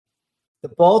The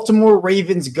Baltimore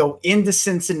Ravens go into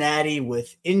Cincinnati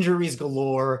with injuries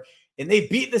galore, and they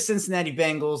beat the Cincinnati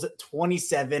Bengals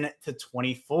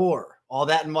 27-24. All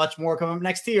that and much more coming up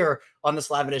next here on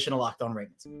this live edition of Locked On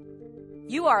Ravens.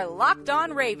 You are Locked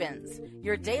On Ravens,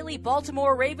 your daily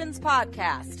Baltimore Ravens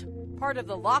podcast, part of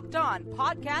the Locked On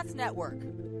Podcast Network,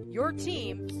 your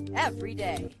team every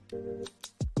day.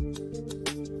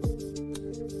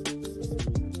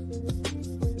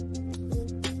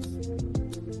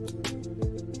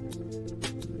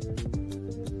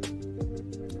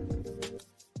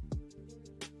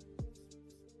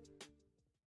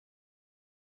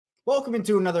 Welcome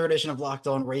into another edition of Locked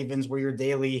On Ravens. We're your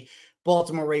daily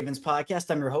Baltimore Ravens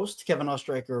podcast. I'm your host, Kevin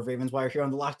Ostreicher of Ravens Wire here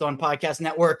on the Locked On Podcast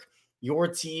Network, your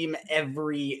team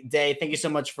every day. Thank you so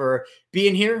much for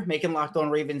being here, making Locked On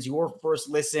Ravens your first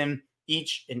listen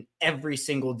each and every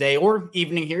single day or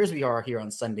evening here, as we are here on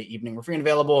Sunday evening. We're free and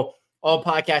available all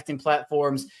podcasting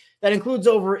platforms. That includes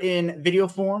over in video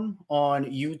form on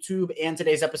YouTube. And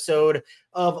today's episode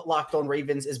of Locked On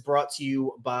Ravens is brought to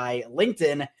you by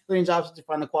LinkedIn. LinkedIn jobs to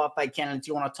find the qualified candidates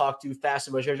you want to talk to fast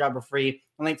about your job for free.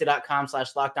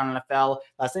 LinkedIn.com/LockedOnNFL.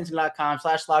 That's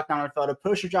LinkedIn.com/LockedOnNFL to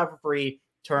post your job for free.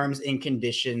 Terms and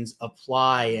conditions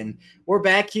apply. And we're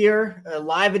back here, a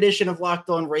live edition of Locked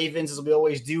On Ravens, as we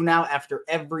always do now after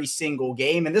every single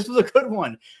game. And this was a good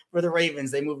one for the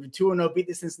Ravens. They moved to 2-0, beat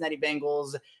the Cincinnati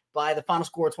Bengals by the final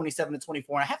score 27-24.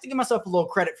 And I have to give myself a little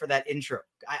credit for that intro.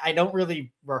 I don't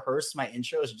really rehearse my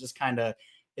intros. It just kind of,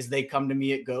 as they come to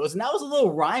me, it goes. And that was a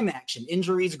little rhyme action.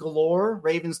 Injuries galore,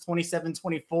 Ravens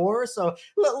 27-24. So a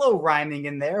little rhyming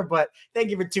in there. But thank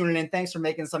you for tuning in. Thanks for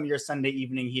making some of your Sunday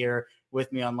evening here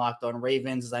with me on Locked On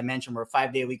Ravens. As I mentioned, we're a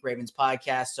 5-day-a-week Ravens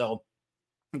podcast. So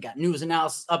we got news,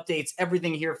 analysis, updates,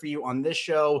 everything here for you on this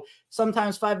show.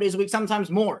 Sometimes 5 days a week, sometimes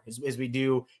more, as we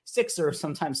do 6 or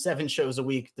sometimes 7 shows a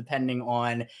week, depending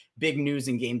on big news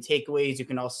and game takeaways. You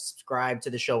can also subscribe to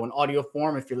the show in audio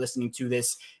form if you're listening to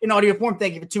this in audio form.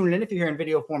 Thank you for tuning in. If you're here in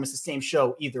video form, it's the same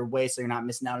show either way, so you're not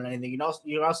missing out on anything. You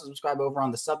can also subscribe over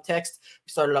on the subtext. We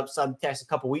started up subtext a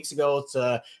couple weeks ago. It's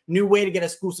a new way to get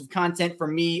exclusive content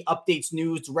from me, updates,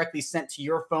 news directly sent to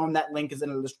your phone. That link is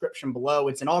in the description below.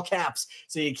 It's in all caps,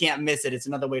 so you can't miss it. It's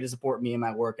another way to support me and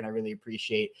my work, and I really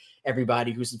appreciate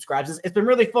everybody who subscribes. It's been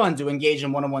really fun to engage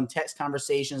in one-on-one text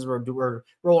conversations. We're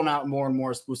rolling out more and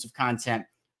more exclusive content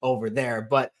over there.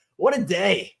 But what a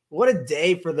day. What a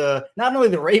day for not only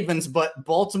the Ravens, but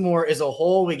Baltimore as a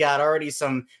whole. We got already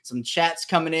some chats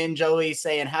coming in. Joey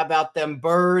saying, how about them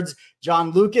birds?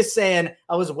 John Lucas saying,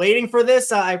 I was waiting for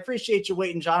this. I appreciate you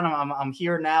waiting, John. I'm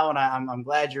here now, and I'm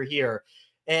glad you're here.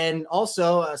 And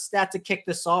also a stat to kick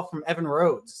this off from Evan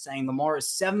Rhodes saying Lamar is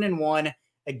 7-1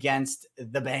 against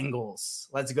the Bengals.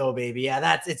 Let's go, baby.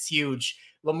 Yeah, it's huge.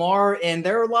 Lamar, and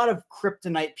there are a lot of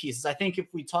kryptonite pieces. I think if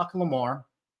we talk Lamar,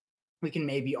 we can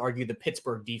maybe argue the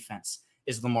Pittsburgh defense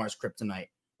is Lamar's kryptonite.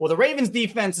 Well, the Ravens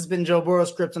defense has been Joe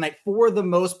Burrow's kryptonite for the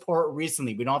most part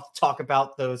recently. We don't have to talk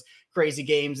about those crazy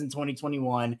games in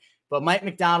 2021, but Mike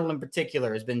McDonald in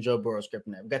particular has been Joe Burrow's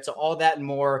kryptonite. We'll get to all that and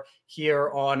more here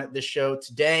on the show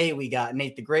today. We got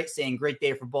Nate the Great saying, great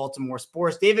day for Baltimore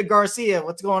sports. David Garcia,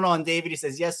 what's going on, David? He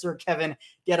says, yes, sir, Kevin.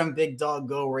 Get him, big dog.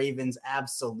 Go Ravens.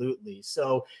 Absolutely.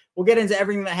 So we'll get into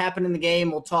everything that happened in the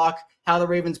game. We'll talk how the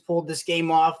Ravens pulled this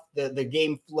game off, the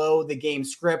game flow, the game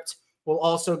script. We'll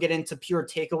also get into pure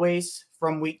takeaways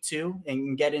from week 2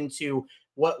 and get into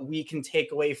what we can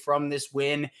take away from this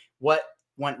win, what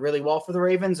went really well for the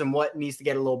Ravens and what needs to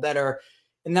get a little better.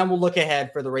 And then we'll look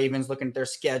ahead for the Ravens, looking at their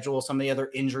schedule, some of the other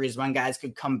injuries, when guys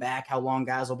could come back, how long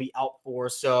guys will be out for.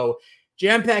 So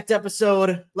jam-packed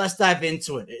episode. Let's dive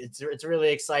into it. It's really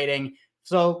exciting.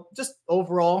 So just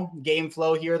overall game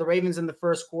flow here. The Ravens in the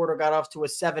first quarter got off to a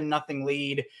 7-0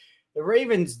 lead. The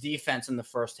Ravens defense in the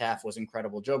first half was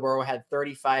incredible. Joe Burrow had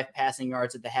 35 passing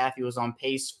yards at the half. He was on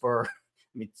pace for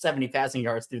 70 passing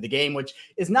yards through the game, which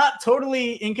is not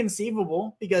totally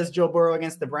inconceivable because Joe Burrow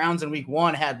against the Browns in week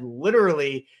 1 had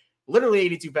literally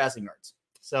 82 passing yards.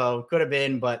 So could have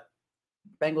been, but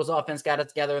Bengals offense got it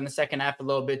together in the second half a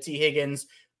little bit. T. Higgins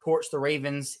torched the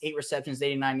Ravens, 8 receptions,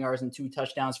 89 yards, and 2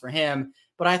 touchdowns for him.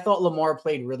 But I thought Lamar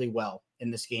played really well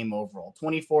in this game overall.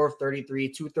 24 of 33,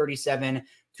 237,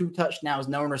 2 touchdowns,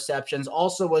 no interceptions.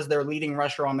 Also was their leading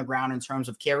rusher on the ground in terms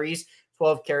of carries.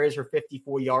 12 carries for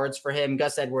 54 yards for him.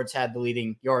 Gus Edwards had the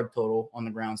leading yard total on the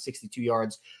ground, 62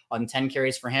 yards on 10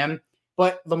 carries for him.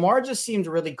 But Lamar just seemed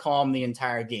really calm the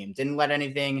entire game. Didn't let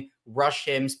anything rush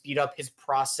him, speed up his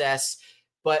process.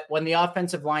 But when the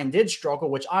offensive line did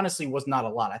struggle, which honestly was not a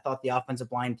lot, I thought the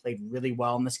offensive line played really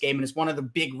well in this game. And it's one of the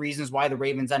big reasons why the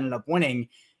Ravens ended up winning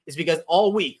is because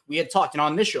all week we had talked, and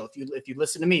on this show, if you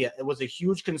listen to me, it was a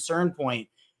huge concern point,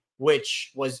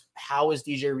 which was how is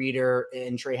DJ Reader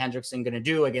and Trey Hendrickson going to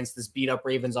do against this beat up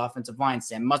Ravens offensive line?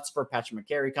 Sam Mustipher, Patrick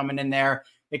McCary coming in there.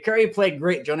 McCary played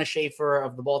great. Jonas Schaefer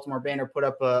of the Baltimore Banner put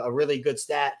up a really good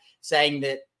stat saying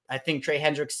that I think Trey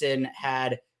Hendrickson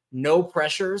had no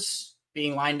pressures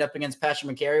being lined up against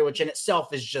Patrick McCary, which in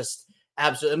itself is just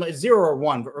absolutely 0 or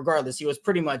 1, but regardless, he was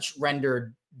pretty much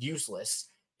rendered useless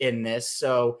in this.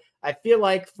 So I feel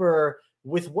like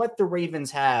with what the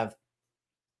Ravens have,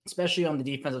 especially on the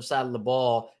defensive side of the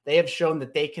ball, they have shown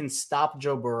that they can stop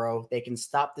Joe Burrow. They can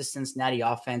stop the Cincinnati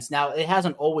offense. Now, it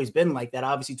hasn't always been like that.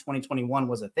 Obviously, 2021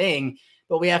 was a thing,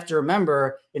 but we have to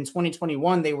remember in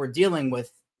 2021, they were dealing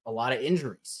with a lot of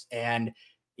injuries. And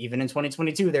even in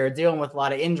 2022, they were dealing with a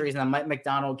lot of injuries. And then Mike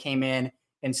McDonald came in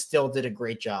and still did a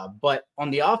great job. But on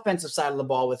the offensive side of the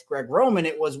ball with Greg Roman,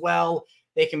 it was, well,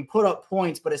 they can put up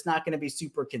points, but it's not going to be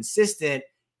super consistent.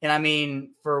 And I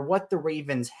mean, for what the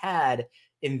Ravens had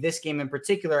in this game in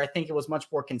particular, I think it was much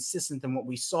more consistent than what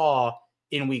we saw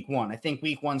in week one. I think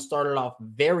week one started off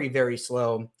very, very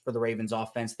slow for the Ravens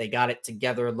offense. They got it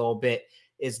together a little bit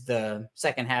as the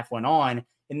second half went on.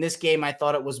 In this game, I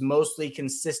thought it was mostly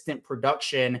consistent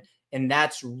production, and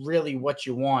that's really what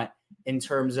you want in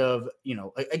terms of,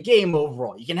 a game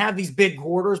overall. You can have these big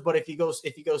quarters, but if you go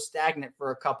stagnant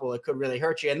for a couple, it could really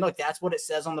hurt you. And look, that's what it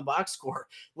says on the box score.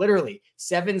 Literally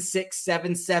 7-6,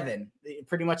 7-7,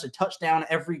 pretty much a touchdown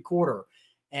every quarter.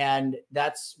 And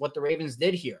that's what the Ravens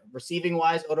did here. Receiving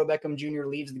wise, Odell Beckham Jr.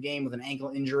 leaves the game with an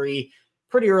ankle injury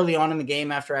pretty early on in the game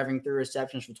after having 3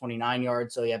 receptions for 29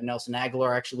 yards. So you have Nelson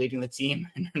Aguilar actually leading the team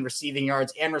in receiving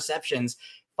yards and receptions.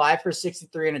 5 for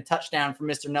 63 and a touchdown for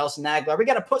Mr. Nelson Aguilar. We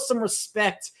got to put some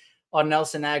respect on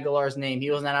Nelson Aguilar's name. He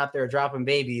was not out there dropping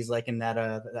babies like in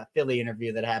that Philly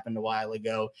interview that happened a while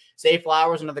ago. Zay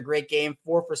Flowers, another great game,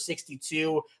 4 for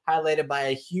 62, highlighted by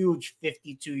a huge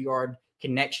 52-yard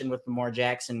connection with Lamar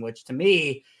Jackson, which to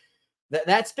me,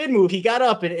 that spin move, he got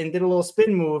up and did a little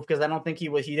spin move because I don't think he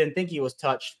didn't think he was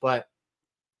touched, but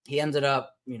he ended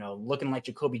up, looking like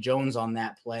Jacoby Jones on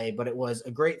that play. But it was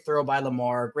a great throw by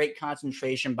Lamar, great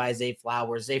concentration by Zay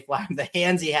Flowers. Zay Flowers, the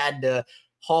hands he had to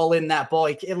haul in that ball,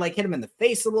 it hit him in the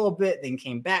face a little bit, then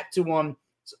came back to him.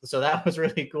 So that was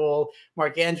really cool.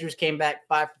 Mark Andrews came back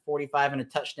 5 for 45 and a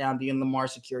touchdown, being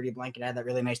Lamar's security blanket. Had that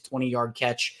really nice 20-yard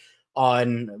catch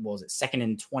on, 2nd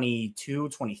and 22,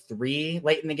 23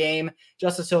 late in the game.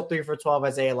 Justice Hill, 3 for 12.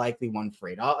 Isaiah Likely, 1 for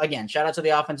 8. Again, shout out to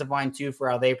the offensive line, too, for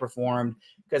how they performed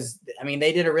because,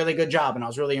 they did a really good job, and I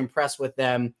was really impressed with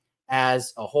them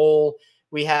as a whole.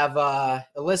 We have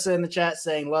Alyssa in the chat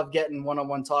saying, love getting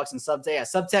one-on-one talks and subtext. Yeah,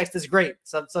 subtext is great.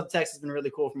 Subtext has been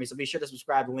really cool for me, so be sure to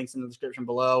subscribe. The link's in the description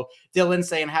below. Dylan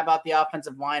saying, how about the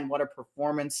offensive line? What a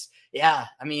performance. Yeah,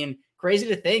 crazy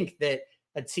to think that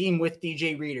a team with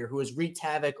DJ Reader, who has wreaked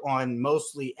havoc on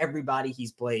mostly everybody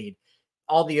he's played,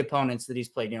 all the opponents that he's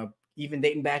played, even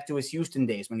dating back to his Houston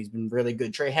days when he's been really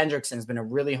good. Trey Hendrickson has been a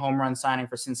really home run signing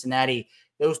for Cincinnati.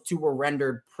 Those two were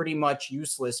rendered pretty much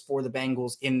useless for the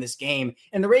Bengals in this game.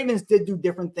 And the Ravens did do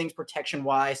different things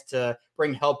protection-wise to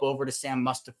bring help over to Sam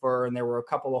Mustipher, and there were a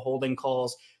couple of holding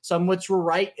calls, some which were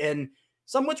right and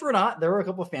some which were not. There were a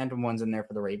couple of phantom ones in there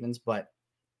for the Ravens, but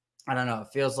I don't know.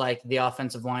 It feels like the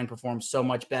offensive line performs so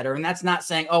much better. And that's not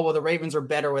saying, the Ravens are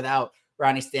better without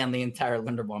Ronnie Stanley and Tyler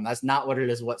Linderbaum. That's not what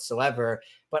it is whatsoever.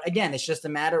 But again, it's just a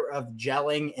matter of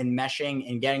gelling and meshing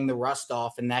and getting the rust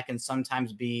off. And that can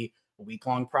sometimes be a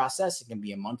week-long process. It can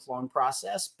be a month-long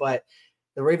process. But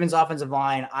the Ravens offensive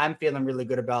line, I'm feeling really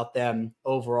good about them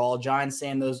overall. John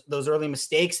saying those early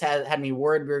mistakes had me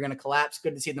worried we were going to collapse.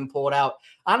 Good to see them pull it out.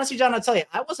 Honestly, John, I'll tell you,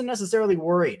 I wasn't necessarily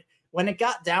worried. When it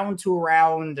got down to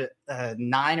around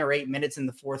 9 or 8 minutes in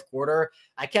the fourth quarter,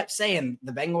 I kept saying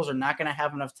the Bengals are not going to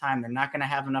have enough time. They're not going to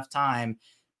have enough time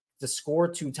to score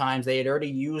 2 times. They had already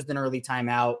used an early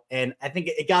timeout, and I think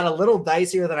it got a little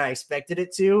dicier than I expected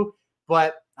it to.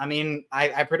 But,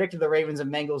 I predicted the Ravens and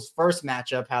Bengals first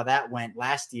matchup, how that went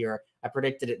last year. I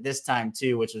predicted it this time,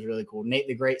 too, which was really cool. Nate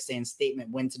the Great saying statement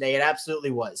win today. It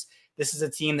absolutely was. This is a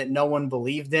team that no one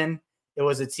believed in. It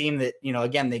was a team that,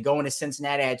 again, they go into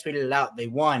Cincinnati. I tweeted it out. They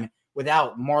won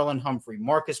without Marlon Humphrey,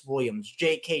 Marcus Williams,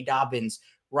 J.K. Dobbins,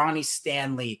 Ronnie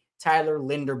Stanley, Tyler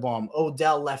Linderbaum.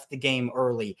 Odell left the game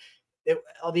early.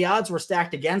 The odds were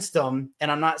stacked against them. And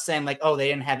I'm not saying they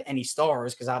didn't have any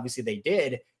stars because obviously they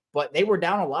did. But they were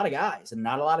down a lot of guys, and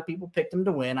not a lot of people picked them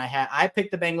to win. I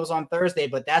picked the Bengals on Thursday,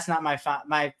 but that's not my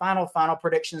final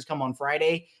predictions come on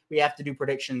Friday. We have to do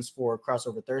predictions for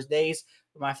crossover Thursdays.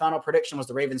 But my final prediction was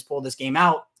the Ravens pulled this game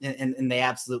out, and they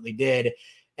absolutely did.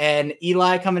 And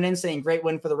Eli coming in saying, great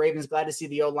win for the Ravens. Glad to see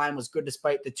the O-line was good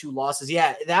despite the 2 losses.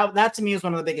 Yeah, that to me is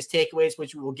one of the biggest takeaways,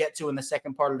 which we will get to in the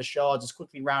second part of the show. I'll just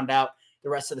quickly round out the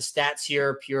rest of the stats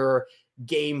here, pure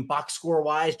game box score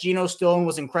wise. Geno Stone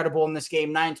was incredible in this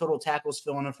game. 9 total tackles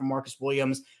filling in for Marcus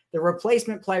Williams. The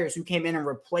replacement players who came in and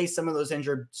replaced some of those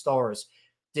injured stars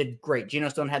did great. Geno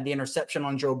Stone had the interception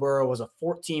on Joe Burrow. It was a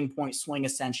 14-point swing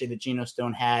essentially that Geno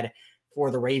Stone had for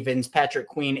the Ravens. Patrick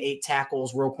Queen, 8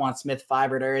 tackles. Roquan Smith, 5.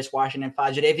 Darius Washington,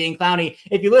 5. Jadeveon Clowney.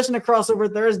 If you listen to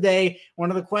Crossover Thursday, one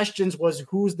of the questions was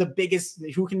who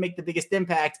can make the biggest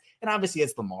impact? And obviously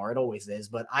it's Lamar. It always is,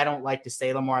 but I don't like to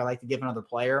say Lamar. I like to give another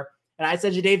player. And I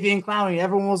said Jadeveon Clowney.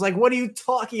 Everyone was like, what are you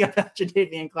talking about,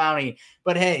 Jadeveon Clowney?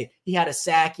 But hey, he had a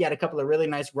sack. He had a couple of really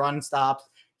nice run stops.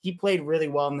 He played really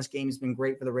well in this game. He's been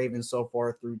great for the Ravens so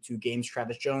far through 2 games.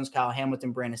 Travis Jones, Kyle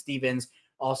Hamilton, Brandon Stevens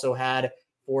also had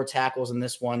 4 tackles in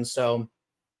this one. So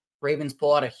Ravens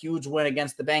pull out a huge win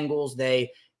against the Bengals. They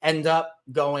end up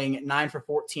going 9 for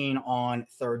 14 on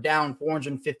third down,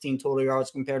 415 total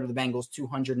yards compared to the Bengals,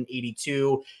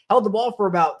 282. Held the ball for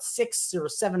about 6 or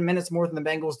 7 minutes more than the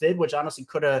Bengals did, which honestly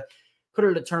could have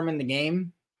determined the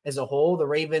game as a whole. The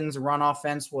Ravens' run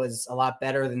offense was a lot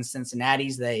better than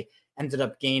Cincinnati's. They ended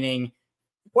up gaining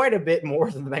quite a bit more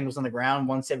than the Bengals on the ground,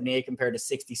 178 compared to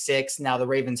 66. Now the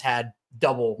Ravens had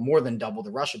more than double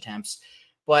the rush attempts.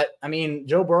 But, I mean,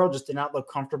 Joe Burrow just did not look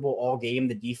comfortable all game.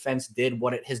 The defense did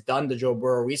what it has done to Joe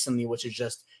Burrow recently, which is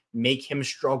just make him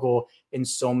struggle in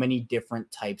so many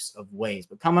different types of ways.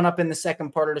 But coming up in the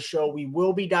second part of the show, we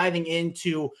will be diving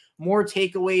into more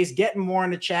takeaways, getting more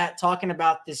in the chat, talking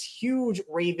about this huge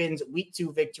Ravens Week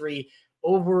 2 victory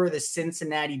over the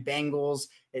Cincinnati Bengals.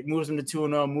 It moves them to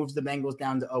 2-0, moves the Bengals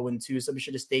down to 0-2. So be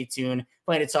sure to stay tuned.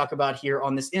 Plenty to talk about here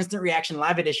on this instant reaction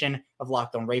live edition of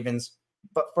Locked On Ravens.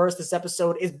 But first, this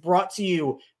episode is brought to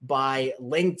you by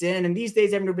LinkedIn. And these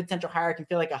days, every new potential hire can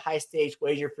feel like a high-stakes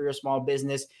wager for your small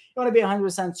business. You want to be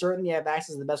 100% certain you have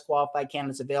access to the best qualified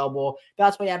candidates available.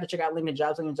 That's why you have to check out LinkedIn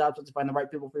Jobs. LinkedIn Jobs to find the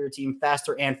right people for your team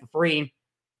faster and for free.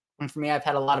 And for me, I've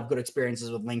had a lot of good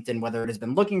experiences with LinkedIn, whether it has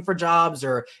been looking for jobs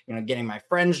or, getting my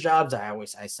friends jobs. I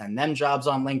send them jobs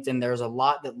on LinkedIn. There's a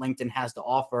lot that LinkedIn has to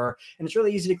offer. And it's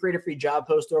really easy to create a free job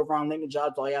post over on LinkedIn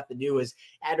Jobs. All you have to do is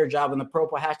add your job in the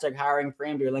profile, #hiring,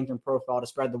 frame to your LinkedIn profile to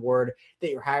spread the word that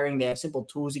you're hiring. They have simple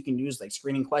tools you can use, like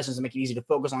screening questions, to make it easy to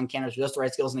focus on candidates with just the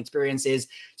right skills and experiences.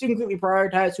 So you can quickly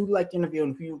prioritize who you'd like to interview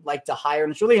and who you'd like to hire.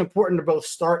 And it's really important to both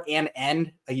start and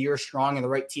end a year strong, and the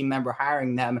right team member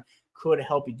hiring them could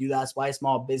help you do that. That's why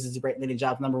small business is right. LinkedIn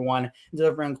Jobs, #1,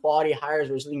 delivering quality hires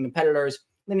versus leading competitors.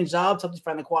 LinkedIn Jobs helps you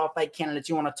find the qualified candidates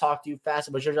you want to talk to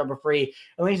fast, but your job for free.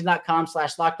 At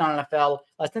LinkedIn.com/LockedOnNFL.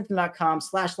 That's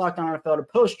LinkedIn.com/LockedOnNFL to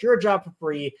post your job for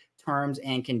free. Terms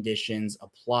and conditions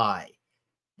apply.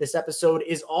 This episode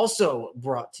is also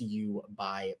brought to you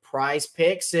by Prize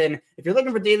Picks. And if you're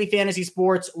looking for daily fantasy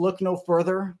sports, look no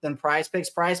further than Prize Picks.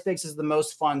 Prize Picks is the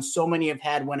most fun so many have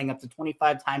had, winning up to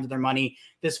 25 times their money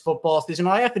this football season.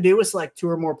 All you have to do is select 2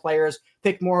 or more players,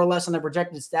 pick more or less on their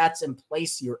projected stats, and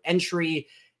place your entry.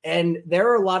 And there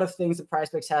are a lot of things that Prize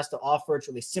Picks has to offer. It's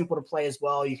really simple to play as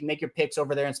well. You can make your picks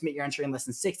over there and submit your entry in less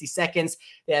than 60 seconds.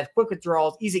 They have quick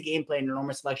withdrawals, easy gameplay, and an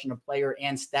enormous selection of player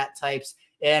and stat types.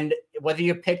 And whether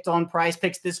you picked on Prize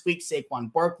Picks this week,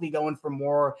 Saquon Barkley going for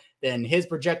more than his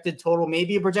projected total,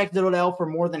 maybe you projected Odell for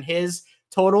more than his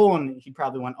total, and he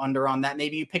probably went under on that.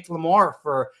 Maybe you picked Lamar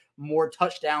for more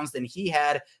touchdowns than he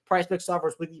had. Prize Picks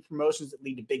offers weekly promotions that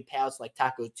lead to big payouts like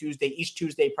Taco Tuesday. Each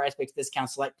Tuesday, Prize Picks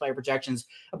discounts select player projections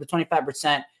up to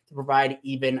 25% to provide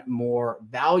even more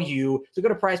value. So go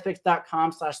to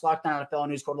prizepicks.com/LockedOnNFL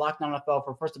and use code LockedOnNFL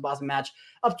for first deposit match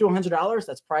up to $100.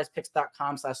 That's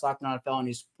prizepicks.com/LockedOnNFL and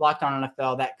use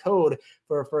LockedOnNFL, that code,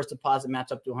 for a first deposit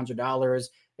match up to $100.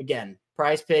 Again,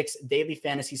 Prize Picks, daily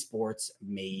fantasy sports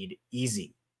made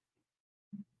easy.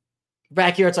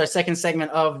 Back here, it's our second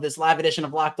segment of this live edition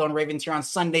of Locked On Ravens here on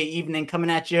Sunday evening, coming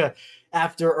at you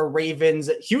after a Ravens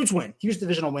huge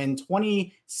divisional win,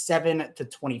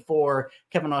 27-24.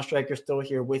 Kevin Oestreicher still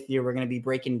here with you. We're going to be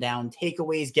breaking down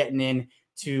takeaways, getting in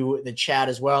to the chat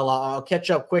as well. I'll catch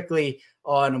up quickly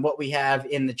on what we have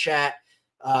in the chat.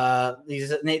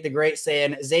 Nate the Great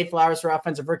saying Zay Flowers for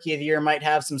Offensive Rookie of the Year might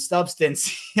have some substance.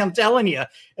 I'm telling you,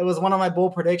 it was one of my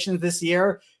bold predictions this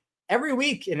year. Every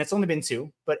week, and it's only been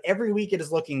 2, but every week it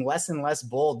is looking less and less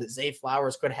bold that Zay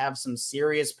Flowers could have some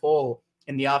serious pull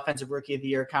in the Offensive Rookie of the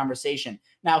Year conversation.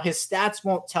 Now, his stats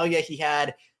won't tell you he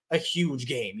had a huge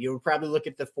game. You would probably look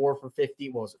at the 4 for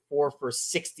 4 for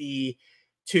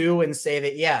 62 and say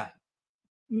that, yeah,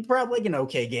 probably an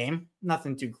okay game.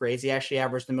 Nothing too crazy. Actually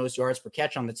averaged the most yards per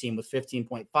catch on the team with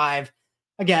 15.5.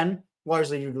 Again,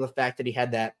 largely due to the fact that he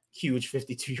had that huge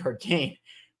 52-yard gain.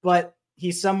 But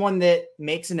he's someone that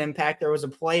makes an impact. There was a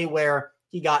play where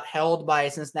he got held by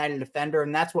a Cincinnati defender,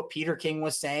 and that's what Peter King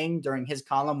was saying during his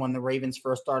column when the Ravens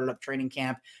first started up training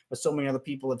camp, but so many other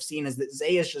people have seen, is that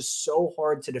Zay is just so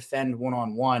hard to defend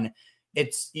one-on-one.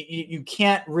 It's you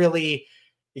can't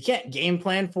game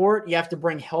plan for it. You have to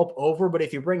bring help over, but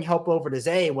if you bring help over to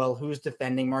Zay, well, who's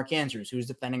defending Mark Andrews? Who's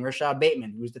defending Rashad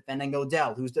Bateman? Who's defending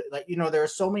Odell? There are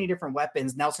so many different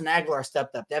weapons. Nelson Aguilar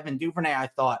stepped up. Devin Duvernay, I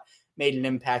thought, made an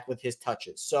impact with his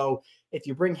touches. So if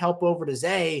you bring help over to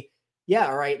Zay, yeah,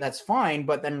 all right, that's fine,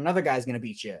 but then another guy's going to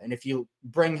beat you. And if you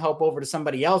bring help over to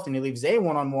somebody else and you leave Zay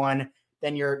one-on-one,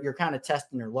 then you're kind of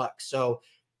testing your luck. So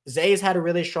Zay has had a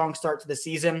really strong start to the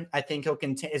season. I think he'll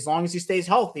continue as long as he stays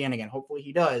healthy. And again, hopefully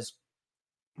he does.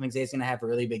 I think Zay's going to have a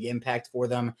really big impact for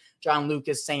them. John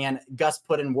Lucas saying Gus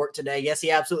put in work today. Yes,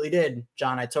 he absolutely did.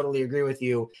 John, I totally agree with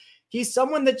you. He's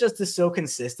someone that just is so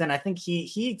consistent. I think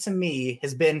he to me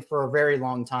has been for a very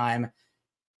long time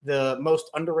the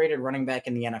most underrated running back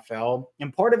in the NFL.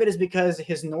 And part of it is because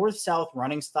his north-south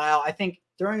running style, I think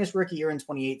during his rookie year in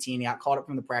 2018, he got called up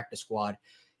from the practice squad.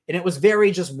 And it was very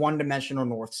just one-dimensional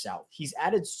north-south. He's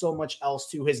added so much else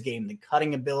to his game, the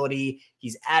cutting ability.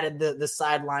 He's added the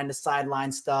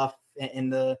sideline-to-sideline stuff,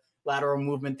 and the lateral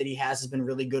movement that he has been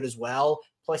really good as well.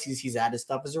 Plus, he's added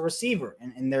stuff as a receiver.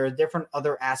 And there are different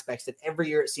other aspects that every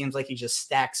year it seems like he just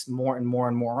stacks more and more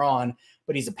and more on.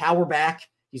 But he's a power back.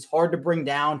 He's hard to bring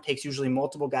down, takes usually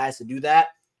multiple guys to do that.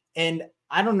 And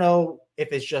I don't know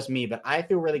if it's just me, but I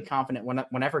feel really confident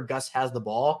whenever Gus has the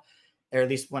ball, or at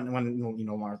least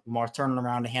when Mar's turning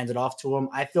around to hand it off to him,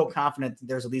 I feel confident that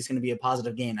there's at least going to be a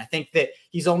positive gain. I think that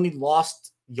he's only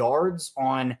lost yards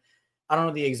on, I don't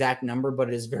know the exact number, but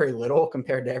it is very little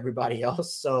compared to everybody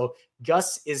else. So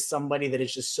Gus is somebody that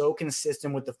is just so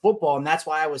consistent with the football. And that's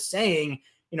why I was saying,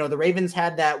 the Ravens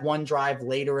had that one drive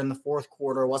later in the fourth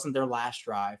quarter. It wasn't their last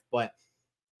drive, but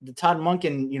the Todd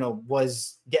Monken,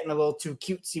 was getting a little too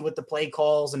cutesy with the play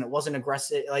calls, and it wasn't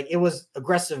aggressive. Like, it was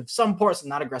aggressive some parts and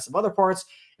not aggressive other parts.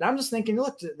 And I'm just thinking,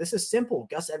 look, this is simple.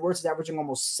 Gus Edwards is averaging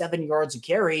almost 7 yards a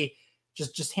carry.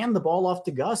 Just hand the ball off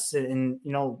to Gus, and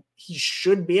he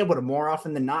should be able to more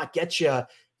often than not get you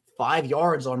 5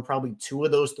 yards on probably 2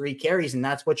 of those 3 carries, and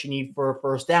that's what you need for a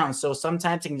first down. So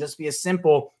sometimes it can just be as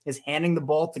simple as handing the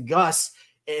ball to Gus,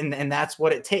 and that's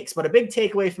what it takes. But a big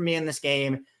takeaway for me in this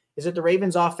game is that the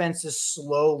Ravens offense is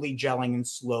slowly gelling and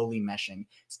slowly meshing.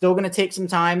 Still going to take some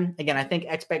time. Again, I think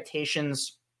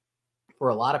expectations for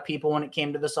a lot of people when it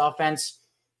came to this offense,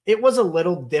 it was a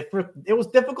little different. It was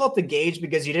difficult to gauge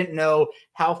because you didn't know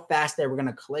how fast they were going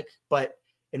to click, but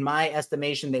in my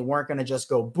estimation, they weren't going to just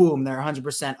go, boom, they're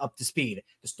 100% up to speed.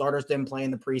 The starters didn't play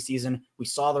in the preseason. We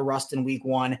saw the rust in week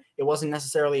 1. It wasn't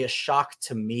necessarily a shock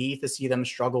to me to see them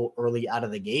struggle early out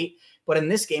of the gate. But in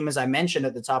this game, as I mentioned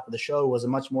at the top of the show, was a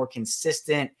much more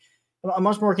consistent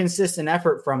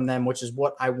effort from them, which is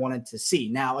what I wanted to see.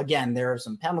 Now, again, there are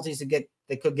some penalties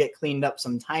that could get cleaned up,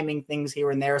 some timing things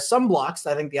here and there, some blocks.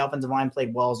 I think the offensive line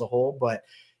played well as a whole, but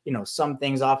some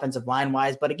things offensive line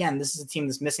wise. But again, this is a team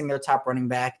that's missing their top running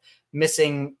back,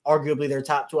 missing arguably their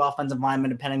top 2 offensive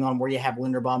linemen, depending on where you have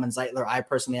Linderbaum and Zeitler. I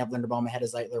personally have Linderbaum ahead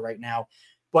of Zeitler right now.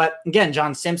 But again,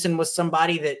 John Simpson was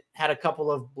somebody that had a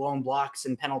couple of blown blocks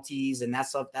and penalties, and that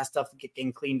stuff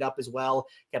getting cleaned up as well.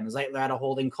 Kevin Zeitler had a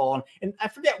holding call, and I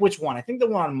forget which one. I think the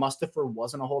one on Mustafa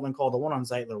wasn't a holding call. The one on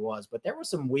Zeitler was, but there were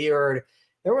some weird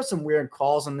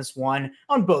calls on this one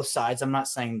on both sides. I'm not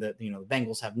saying that, the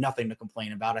Bengals have nothing to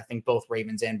complain about. I think both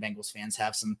Ravens and Bengals fans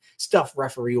have some stuff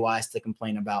referee-wise to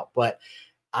complain about. But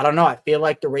I don't know. I feel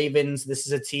like the Ravens, this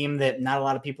is a team that not a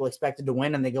lot of people expected to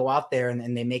win, and they go out there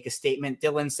and they make a statement.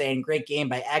 Dylan saying, great game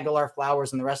by Aguilar,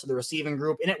 Flowers, and the rest of the receiving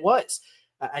group. And it was.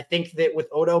 I think that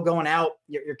with Odell going out,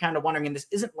 you're kind of wondering, and this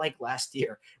isn't like last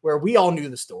year where we all knew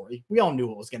the story. We all knew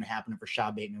what was going to happen if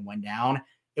Rashad Bateman went down.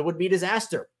 It would be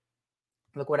disaster.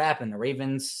 Look what happened. The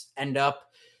Ravens end up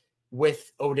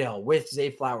with Odell, with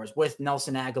Zay Flowers, with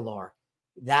Nelson Aguilar.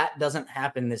 That doesn't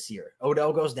happen this year.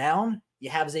 Odell goes down. You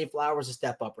have Zay Flowers to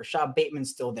step up. Rashad Bateman's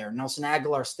still there. Nelson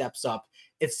Aguilar steps up.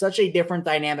 It's such a different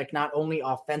dynamic, not only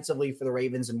offensively for the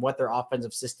Ravens and what their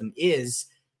offensive system is,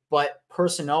 but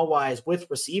personnel-wise with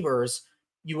receivers.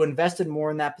 You invested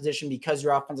more in that position because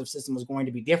your offensive system was going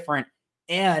to be different,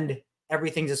 and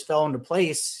everything just fell into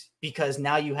place because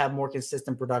now you have more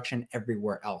consistent production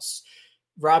everywhere else.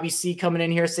 Robbie C coming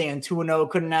in here saying 2-0,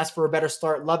 couldn't ask for a better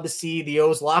start. Love to see the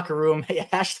O's locker room.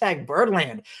 Hashtag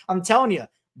Birdland. I'm telling you,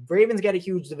 Ravens got a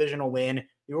huge divisional win.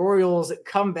 The Orioles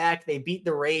come back. They beat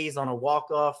the Rays on a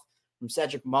walk-off from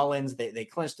Cedric Mullins. They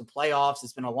clinched the playoffs.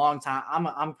 It's been a long time.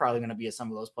 I'm probably going to be at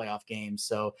some of those playoff games.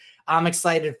 So I'm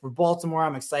excited for Baltimore.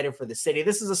 I'm excited for the city.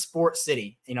 This is a sports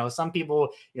city. Some people,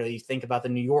 you think about the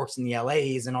New Yorks and the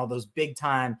LAs and all those big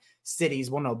time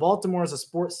cities. Well, no, Baltimore is a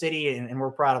sports city, and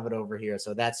we're proud of it over here.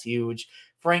 So that's huge.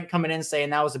 Frank coming in saying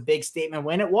that was a big statement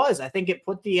when it was. I think it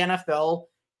put the NFL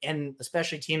and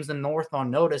especially teams in the North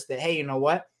on notice that, hey, you know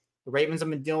what? The Ravens have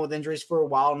been dealing with injuries for a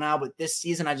while now, but this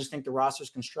season, I just think the roster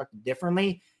is constructed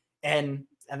differently. And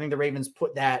I think the Ravens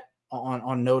put that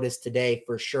on notice today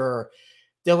for sure.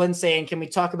 Dylan saying, can we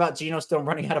talk about Geno still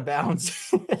running out of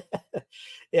bounds?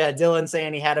 Yeah, Dylan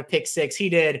saying he had a pick six. He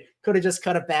did. Could have just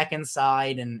cut it back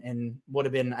inside and would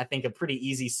have been, I think, a pretty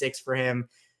easy 6 for him.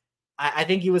 I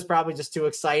think he was probably just too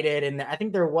excited. And I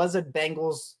think there was a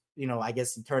Bengals, I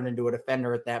guess he turned into a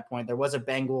defender at that point. There was a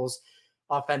Bengals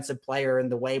offensive player in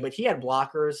the way, but he had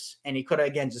blockers and he could have,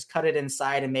 again, just cut it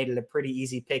inside and made it a pretty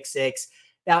easy pick 6.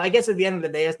 Now, I guess at the end of the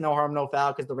day, it's no harm, no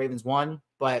foul because the Ravens won.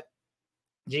 But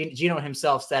Geno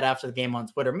himself said after the game on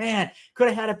Twitter, man, could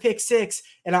have had a pick 6.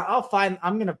 And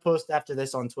I'm going to post after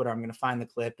this on Twitter. I'm going to find the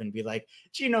clip and be like,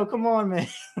 Geno, come on, man.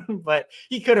 But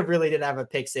he could have really did have a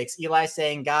pick 6. Eli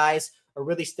saying, guys are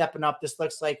really stepping up. This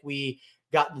looks like we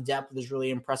got the depth that is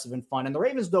really impressive and fun. And the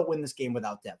Ravens don't win this game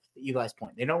without depth. Eli's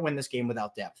point. They don't win this game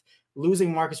without depth.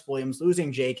 Losing Marcus Williams,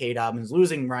 losing J.K. Dobbins,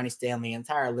 losing Ronnie Stanley,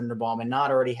 entire Linderbaum, and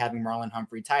not already having Marlon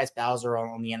Humphrey, Tyus Bowser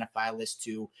on the NFI list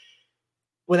too.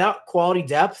 Without quality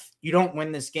depth, you don't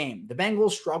win this game. The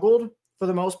Bengals struggled for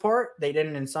the most part. They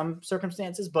didn't in some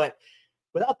circumstances, but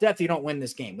without depth, you don't win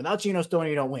this game. Without Geno Stone,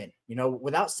 you don't win.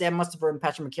 Without Sam Mustipher and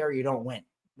Patrick McCarry, you don't win.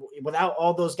 Without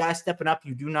all those guys stepping up,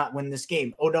 you do not win this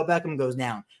game. Odell Beckham goes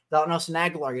down. Without Nelson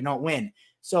Aguilar, you don't win.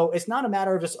 So it's not a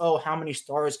matter of just, how many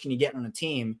stars can you get on a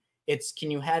team? It's can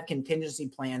you have contingency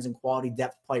plans and quality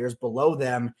depth players below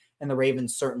them? And the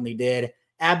Ravens certainly did.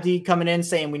 Abdi coming in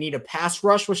saying we need a pass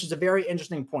rush, which is a very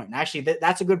interesting point. And actually,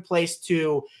 that's a good place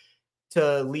to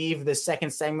leave the second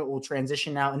segment. We'll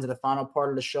transition now into the final part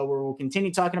of the show where we'll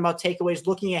continue talking about takeaways,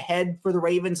 looking ahead for the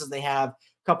Ravens as they have a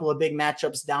couple of big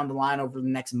matchups down the line over the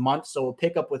next month. So we'll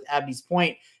pick up with Abdi's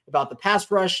point about the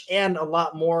pass rush and a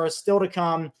lot more still to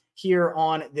come here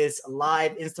on this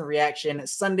live instant reaction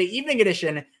Sunday evening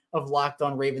edition of Locked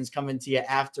On Ravens, coming to you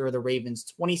after the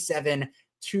Ravens 27-24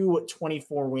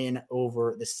 win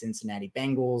over the Cincinnati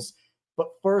Bengals. But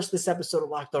first, this episode of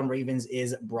Locked On Ravens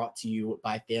is brought to you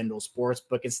by FanDuel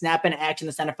Sportsbook. And snap into action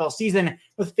this NFL season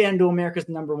with FanDuel, America's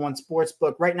 #1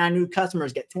 sportsbook. Right now, new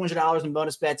customers get $200 in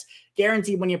bonus bets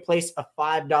guaranteed when you place a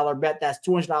 $5 bet. That's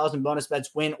 $200 in bonus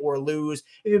bets, win or lose.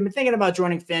 If you've been thinking about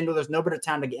joining FanDuel, there's no better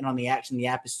time to get in on the action. The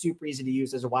app is super easy to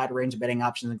use. There's a wide range of betting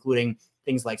options, including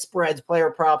things like spreads,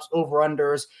 player props,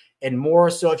 over-unders, and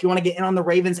more. So if you want to get in on the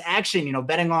Ravens action,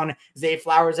 betting on Zay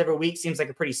Flowers every week seems like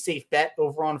a pretty safe bet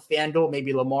over on FanDuel,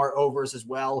 maybe Lamar overs as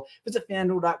well. Visit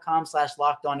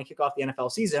FanDuel.com/lockedon to kick off the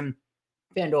NFL season.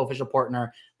 FanDuel, official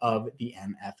partner of the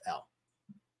NFL.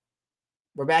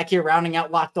 We're back here rounding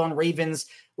out Locked On Ravens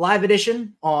live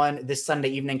edition on this Sunday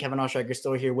evening. Kevin Oestreicher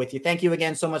still here with you. Thank you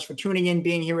again so much for tuning in,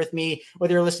 being here with me,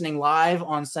 whether you're listening live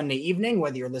on Sunday evening,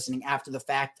 whether you're listening after the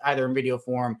fact, either in video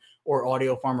form or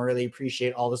audio form. I really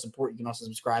appreciate all the support. You can also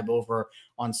subscribe over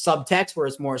on Subtext, where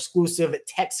it's more exclusive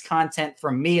text content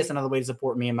from me. It's another way to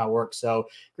support me and my work. So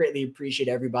greatly appreciate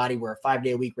everybody. We're a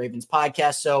 5-day-a-week Ravens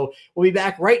podcast. So we'll be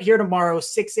back right here tomorrow,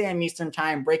 6 a.m. Eastern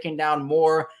time, breaking down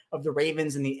more of the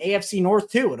Ravens in the AFC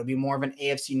North too. It'll be more of an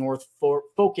AFC North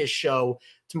focus show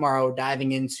tomorrow,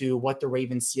 diving into what the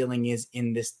Ravens ceiling is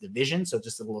in this division. So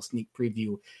just a little sneak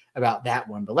preview about that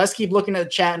one. But let's keep looking at the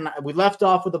chat. And we left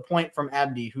off with a point from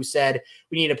Abdi, who said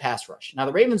we need a pass rush. Now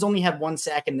the Ravens only had 1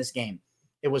 sack in this game.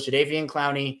 It was Jadeveon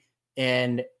Clowney,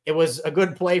 and it was a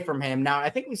good play from him. Now I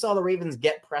think we saw the Ravens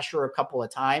get pressure a couple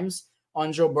of times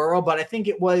on Joe Burrow, but I think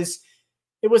it was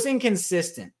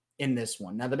inconsistent in this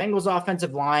one. Now the Bengals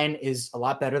offensive line is a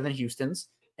lot better than Houston's,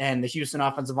 and the Houston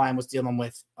offensive line was dealing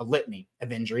with a litany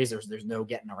of injuries. There's no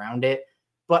getting around it.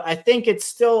 But I think it's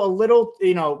still a little,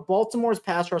 Baltimore's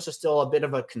pass rush is still a bit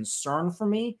of a concern for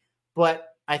me, but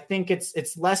I think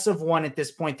it's less of one at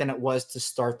this point than it was to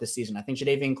start the season. I think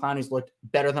Jadeveon Clowney's looked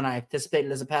better than I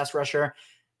anticipated as a pass rusher.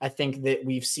 I think that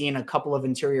we've seen a couple of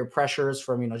interior pressures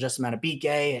from, Justin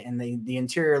Madubuike, and the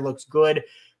interior looks good.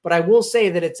 But I will say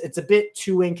that it's a bit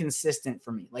too inconsistent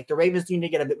for me. Like the Ravens need to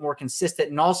get a bit more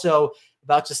consistent, and also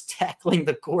about just tackling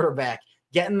the quarterback,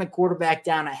 getting the quarterback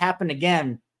down. It happened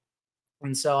again.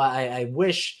 And so I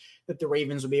wish that the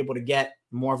Ravens would be able to get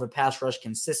more of a pass rush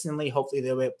consistently. Hopefully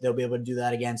they'll be able to do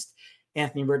that against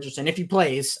Anthony Richardson. If he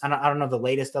plays, I don't know the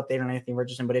latest update on Anthony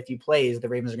Richardson, but if he plays, the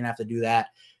Ravens are going to have to do that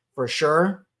for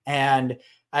sure. And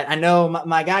I know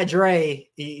my guy Dre,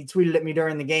 he tweeted at me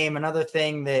during the game. Another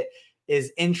thing that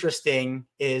is interesting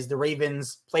is the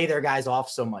Ravens play their guys off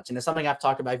so much. And it's something I've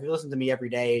talked about. If you listen to me every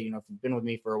day, if you've been with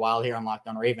me for a while here on Locked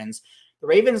On Ravens, the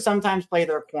Ravens sometimes play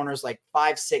their corners like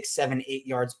 5, 6, 7, 8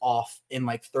 yards off in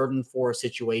like 3rd and 4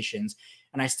 situations.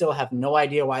 And I still have no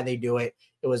idea why they do it.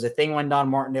 It was a thing when Don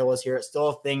Martindale was here. It's still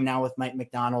a thing now with Mike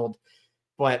McDonald.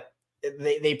 But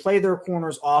they play their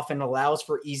corners off and allows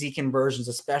for easy conversions,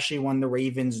 especially when the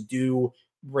Ravens do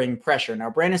bring pressure.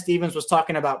 Now, Brandon Stevens was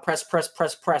talking about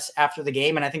press after the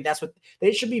game, and I think that's what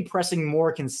they should be pressing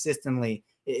more consistently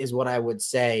is what I would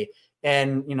say.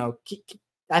 And,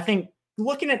 I think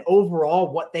looking at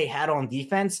overall what they had on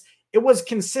defense, it was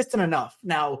consistent enough.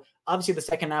 Now, obviously, the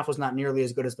second half was not nearly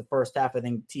as good as the first half. I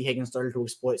think T. Higgins started to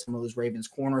exploit some of those Ravens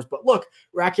corners. But look,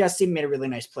 Rack Yassin made a really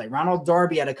nice play. Ronald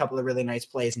Darby had a couple of really nice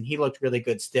plays, and he looked really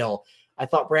good still. I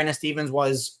thought Brandon Stevens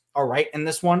was all right in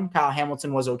this one. Kyle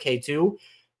Hamilton was okay too.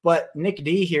 But Nick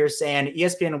D here saying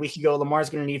ESPN a week ago,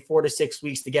 Lamar's going to need 4 to 6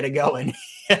 weeks to get it going.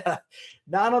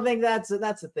 No, I don't think that's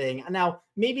a thing. Now,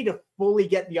 maybe to fully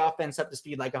get the offense up to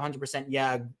speed, like 100%,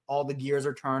 yeah, all the gears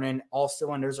are turning, all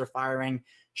cylinders are firing.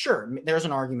 Sure, there's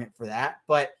an argument for that.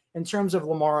 But in terms of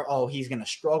Lamar, he's going to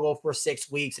struggle for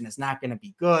 6 weeks and it's not going to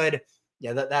be good.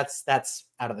 Yeah, that's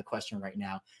out of the question right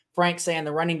now. Frank saying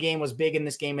the running game was big in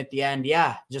this game at the end.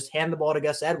 Yeah, just hand the ball to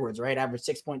Gus Edwards, right? Average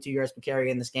 6.2 yards per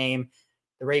carry in this game.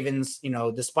 The Ravens,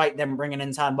 despite them bringing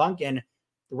in Todd Monken,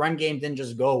 the run game didn't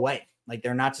just go away. Like,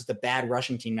 they're not just a bad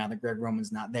rushing team now that Greg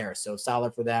Roman's not there. So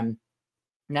solid for them.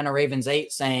 Nana Rave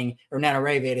 8 saying,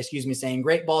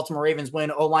 great Baltimore Ravens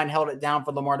win. O-line held it down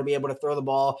for Lamar to be able to throw the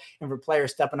ball and for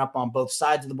players stepping up on both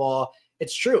sides of the ball.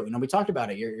 It's true. We talked about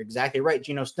it. You're exactly right.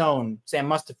 Geno Stone, Sam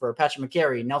Mustipher, Patrick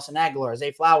McCary, Nelson Aguilar,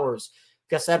 Zay Flowers,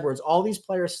 Gus Edwards, all these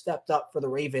players stepped up for the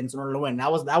Ravens in order to win.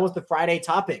 That was the Friday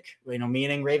topic,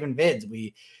 meaning Raven Vids.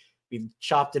 We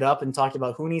chopped it up and talked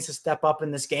about who needs to step up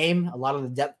in this game. A lot of the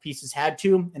depth pieces had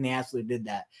to, and they absolutely did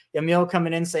that. Emil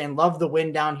coming in saying, love the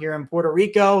win down here in Puerto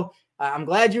Rico. I'm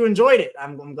glad you enjoyed it.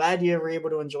 I'm glad you were able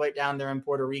to enjoy it down there in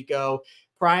Puerto Rico.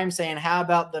 Prime saying, how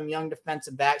about them young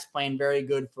defensive backs playing very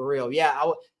good for real?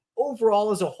 Yeah,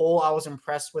 overall as a whole, I was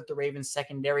impressed with the Ravens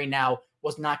secondary. Now,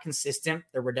 was not consistent.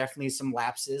 There were definitely some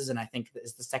lapses, and I think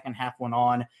as the second half went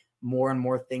on, more and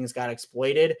more things got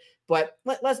exploited. But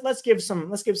let's give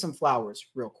some flowers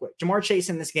real quick. Jamar Chase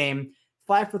in this game,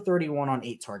 5 for 31 on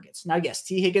 8 targets. Now, yes,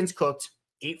 T. Higgins cooked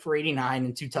 8 for 89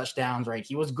 and 2 touchdowns, right?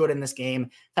 He was good in this game.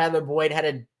 Tyler Boyd had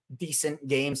a decent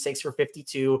game, 6 for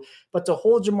 52. But to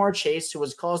hold Jamar Chase, who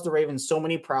has caused the Ravens so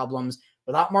many problems,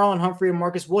 without Marlon Humphrey and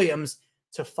Marcus Williams,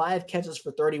 to 5 catches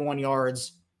for 31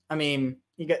 yards, I mean,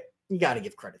 you got to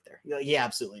give credit there. You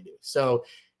absolutely do. So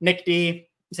Nick D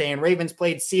saying Ravens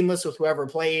played seamless with whoever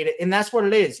played. And that's what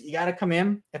it is. You got to come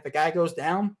in. If a guy goes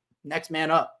down, next man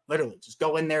up, literally just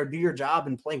go in there, do your job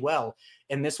and play well.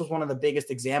 And this was one of the biggest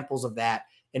examples of that.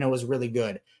 And it was really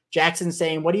good. Jackson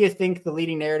saying, what do you think the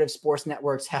leading narrative sports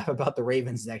networks have about the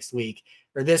Ravens next week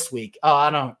or this week? Oh, I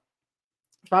don't.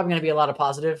 It's probably going to be a lot of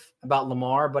positive about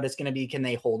Lamar, but it's going to be, can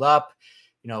they hold up?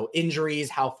 Injuries,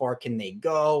 how far can they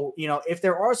go? If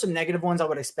there are some negative ones, I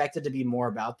would expect it to be more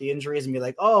about the injuries and be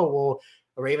like, oh, well,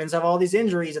 the Ravens have all these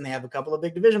injuries and they have a couple of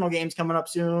big divisional games coming up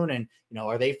soon. And,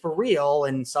 are they for real?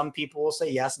 And some people will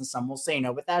say yes and some will say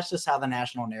no, but that's just how the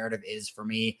national narrative is for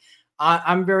me.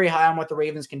 I'm very high on what the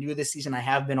Ravens can do this season. I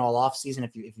have been all off season.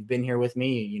 If you've been here with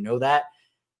me, you know that.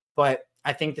 But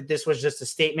I think that this was just a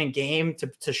statement game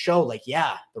to show, like,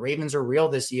 yeah, the Ravens are real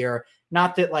this year.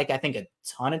 Not that, like, I think a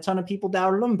ton of people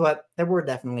doubted them, but there were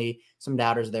definitely some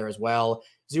doubters there as well.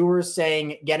 Zewers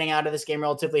saying getting out of this game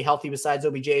relatively healthy besides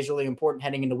OBJ is really important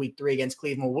heading into week 3 against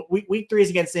Cleveland. Week 3 is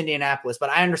against Indianapolis, but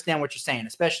I understand what you're saying,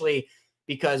 especially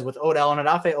because with Odell and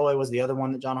Odafe Oweh was the other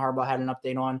one that John Harbaugh had an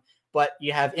update on. But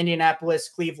you have Indianapolis,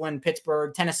 Cleveland,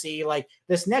 Pittsburgh, Tennessee. Like,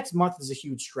 this next month is a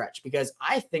huge stretch because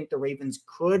I think the Ravens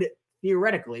could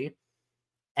theoretically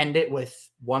end it with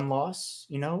 1 loss.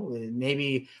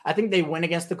 Maybe I think they win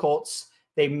against the Colts.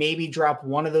 They maybe drop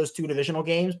one of those 2 divisional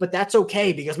games, but that's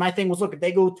okay because my thing was, look, if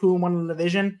they go 2-1 in the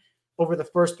division over the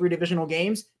first 3 divisional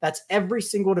games, that's every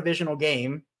single divisional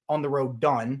game on the road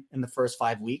done in the first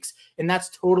 5 weeks. And that's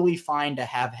totally fine to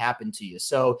have happen to you.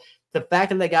 So the fact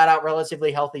that they got out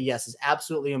relatively healthy, yes, is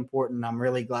absolutely important. I'm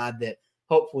really glad that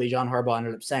hopefully John Harbaugh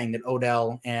ended up saying that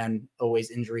Odell and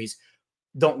Oweh's injuries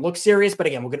don't look serious. But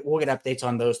again, we'll get updates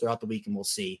on those throughout the week and we'll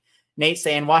see. Nate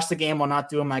saying, watch the game while not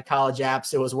doing my college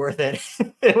apps. It was worth it.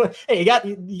 Hey, you got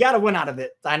to win out of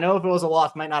it. I know if it was a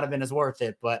loss, might not have been as worth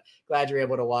it, but glad you're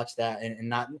able to watch that and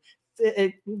not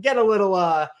get a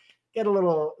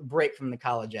little break from the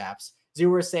college apps.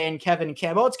 Zero saying Kevin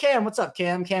Cam. Oh, it's Cam. What's up,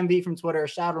 Cam? Cam B from Twitter.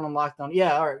 Shout out on Locked On.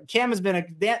 Yeah, all right. Cam has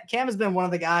been one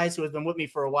of the guys who has been with me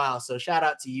for a while. So shout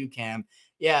out to you, Cam.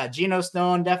 Yeah, Geno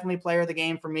Stone, definitely player of the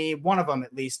game for me. One of them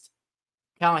at least.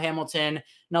 Kyle Hamilton,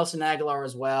 Nelson Aguilar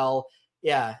as well.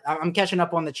 Yeah, I'm catching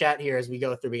up on the chat here as we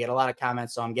go through. We get a lot of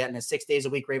comments, so I'm getting a 6 days a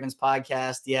week Ravens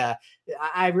podcast. Yeah,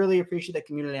 I really appreciate the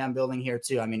community I'm building here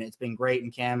too. I mean, it's been great.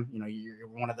 And Cam, you're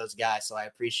one of those guys, so I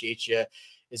appreciate you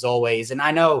as always. And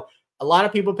I know a lot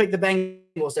of people pick the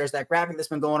Bengals. There's that graphic that's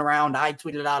been going around. I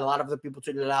tweeted it out. A lot of other people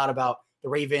tweeted it out about the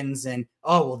Ravens and,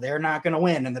 oh, well, they're not going to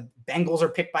win. And the Bengals are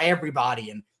picked by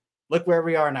everybody. And look where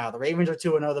we are now. The Ravens are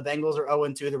 2-0. The Bengals are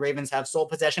 0-2. The Ravens have sole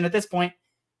possession at this point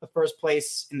of first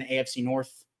place in the AFC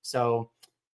North. So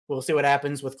we'll see what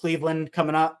happens with Cleveland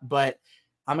coming up. But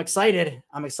I'm excited.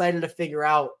 I'm excited to figure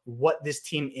out what this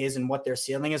team is and what their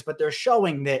ceiling is. But they're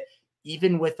showing that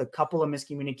even with a couple of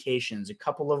miscommunications, a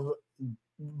couple of,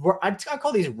 I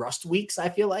call these rust weeks, I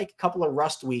feel like, a couple of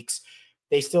rust weeks,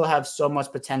 they still have so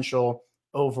much potential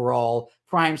overall.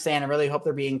 Prime saying, I really hope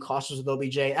they're being cautious with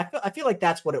OBJ. I feel like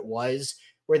that's what it was,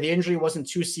 where the injury wasn't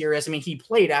too serious. I mean, he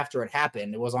played after it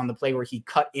happened. It was on the play where he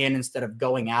cut in instead of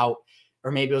going out,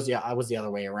 or maybe it was the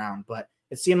other way around. But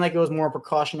it seemed like it was more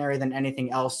precautionary than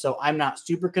anything else. So I'm not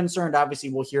super concerned.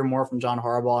 Obviously, we'll hear more from John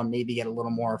Harbaugh and maybe get a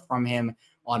little more from him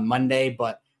on Monday,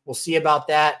 but we'll see about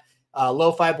that.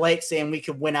 Lo-Fi Blake saying we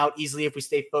could win out easily if we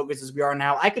stay focused as we are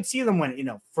now. I could see them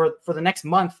win, for the next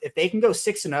month. If they can go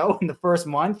 6-0 in the first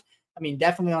month, I mean,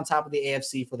 definitely on top of the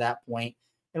AFC for that point.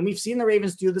 And we've seen the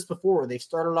Ravens do this before, where they've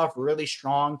started off really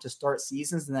strong to start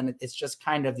seasons, and then it's just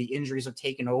kind of the injuries have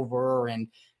taken over and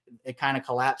it kind of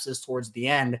collapses towards the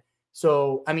end.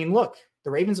 So, I mean, look,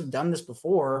 the Ravens have done this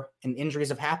before and injuries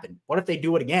have happened. What if they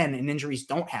do it again and injuries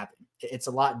don't happen? It's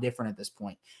a lot different at this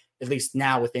point, at least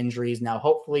now with injuries. Now,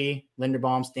 hopefully,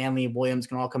 Linderbaum, Stanley, Williams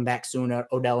can all come back soon.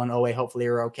 Odell and Owe hopefully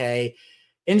are okay.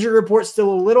 Injury report's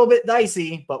still a little bit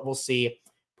dicey, but we'll see.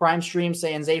 Prime Stream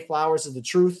saying Zay Flowers is the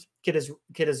truth. Kid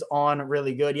is on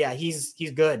really good. Yeah, he's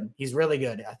good. He's really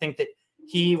good. I think that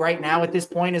he right now at this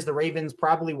point is the Ravens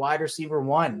probably wide receiver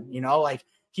one.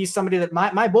 He's somebody that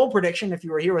my bold prediction, if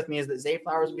you were here with me, is that Zay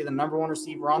Flowers will be the number one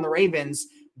receiver on the Ravens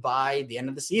by the end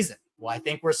of the season. Well, I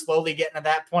think we're slowly getting to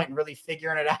that point and really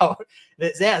figuring it out.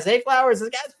 Zay Flowers, this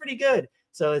guy's pretty good.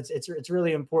 So it's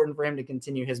really important for him to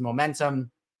continue his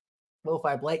momentum.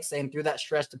 Lo-Fi Blake saying through that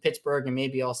stretch to Pittsburgh and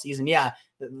maybe all season. Yeah,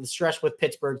 the stretch with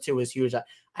Pittsburgh too is huge.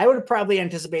 I would probably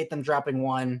anticipate them dropping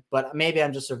one, but maybe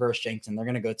I'm just reverse jinxing. They're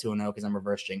going to go 2-0 because I'm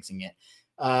reverse jinxing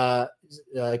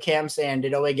it. Cam saying,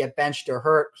 did Owe get benched or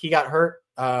hurt? He got hurt.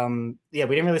 We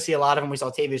didn't really see a lot of him. We saw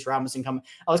Tavius Robinson come.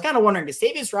 I was kind of wondering, because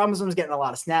Tavius Robinson was getting a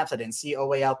lot of snaps. I didn't see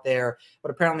Owe out there,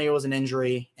 but apparently it was an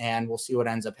injury, and we'll see what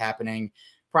ends up happening.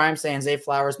 Prime saying Zay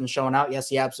Flowers been showing out. Yes,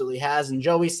 he absolutely has. And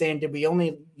Joey saying, did we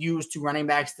only use 2 running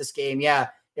backs this game? Yeah,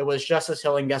 it was Justice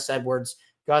Hill and Gus Edwards.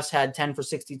 Gus had 10 for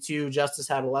 62. Justice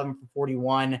had 11 for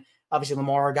 41. Obviously,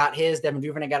 Lamar got his. Devin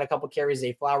Duvernay got a couple carries.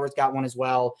 Zay Flowers got one as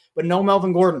well. But no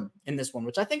Melvin Gordon in this one,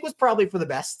 which I think was probably for the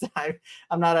best.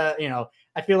 I'm not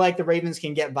I feel like the Ravens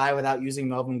can get by without using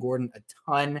Melvin Gordon a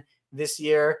ton this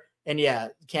year. And yeah,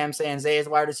 Cam saying Zay is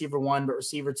wide receiver 1, but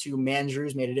receiver 2,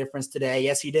 Mandrews made a difference today.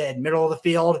 Yes, he did. Middle of the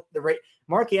field.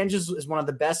 Mark Andrews is one of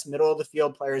the best middle of the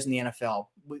field players in the NFL.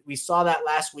 We saw that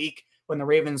last week when the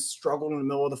Ravens struggled in the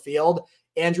middle of the field.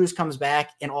 Andrews comes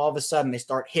back, and all of a sudden they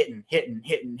start hitting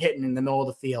in the middle of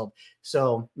the field.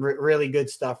 So really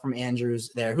good stuff from Andrews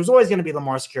there, who's always going to be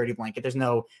Lamar's security blanket. There's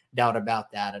no doubt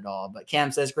about that at all. But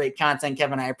Cam says, great content,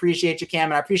 Kevin. I appreciate you, Cam,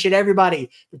 and I appreciate everybody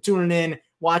for tuning in,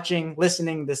 watching,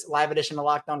 listening this live edition of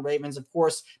Locked On Ravens. Of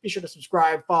course, be sure to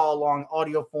subscribe, follow along,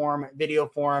 audio form, video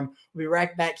form. We'll be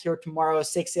right back here tomorrow,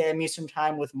 6 a.m. Eastern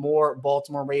time with more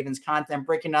Baltimore Ravens content,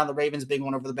 breaking down the Ravens' big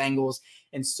one over the Bengals,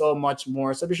 and so much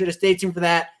more. So be sure to stay tuned for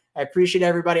that. I appreciate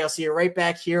everybody. I'll see you right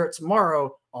back here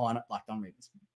tomorrow on Locked On Ravens.